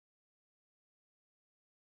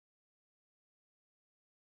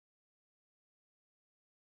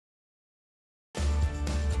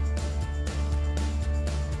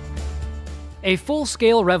A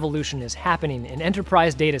full-scale revolution is happening in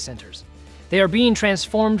enterprise data centers. They are being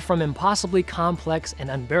transformed from impossibly complex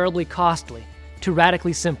and unbearably costly to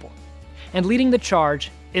radically simple. And leading the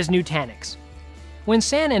charge is NUTANIX. When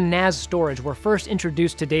SAN and NAS storage were first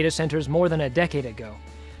introduced to data centers more than a decade ago,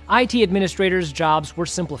 IT administrators' jobs were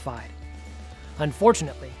simplified.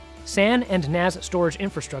 Unfortunately, SAN and NAS storage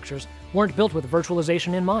infrastructures weren't built with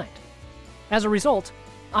virtualization in mind. As a result,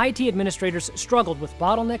 IT administrators struggled with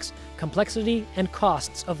bottlenecks, complexity, and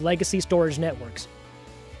costs of legacy storage networks.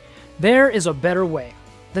 There is a better way: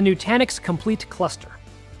 the NUTANIX Complete Cluster.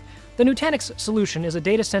 The NUTANIX solution is a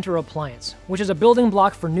data center appliance, which is a building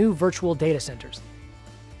block for new virtual data centers.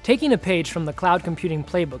 Taking a page from the cloud computing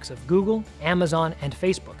playbooks of Google, Amazon, and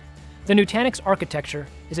Facebook, the NUTANIX architecture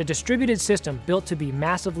is a distributed system built to be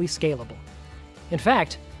massively scalable. In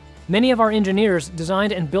fact, many of our engineers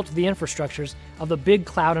designed and built the infrastructures of the big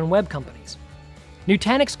cloud and web companies.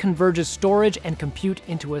 NUTANIX converges storage and compute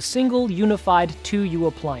into a single unified 2U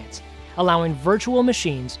appliance, allowing virtual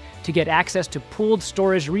machines to get access to pooled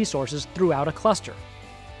storage resources throughout a cluster.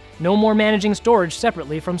 No more managing storage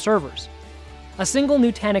separately from servers. A single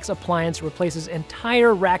NUTANIX appliance replaces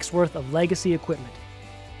entire racks worth of legacy equipment.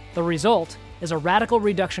 The result is a radical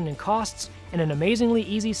reduction in costs and an amazingly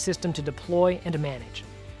easy system to deploy and manage.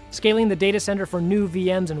 Scaling the data center for new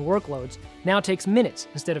VMs and workloads now takes minutes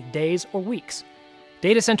instead of days or weeks.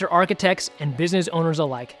 Data center architects and business owners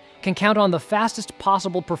alike can count on the fastest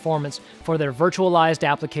possible performance for their virtualized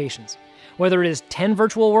applications, whether it is 10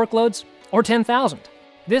 virtual workloads or 10,000.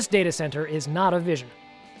 This data center is not a vision.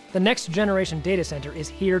 The next generation data center is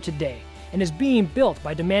here today and is being built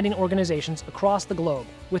by demanding organizations across the globe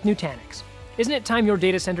with NUTANIX. Isn't it time your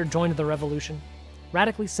data center joined the revolution?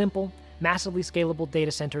 Radically simple, massively scalable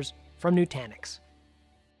data centers from NUTANIX.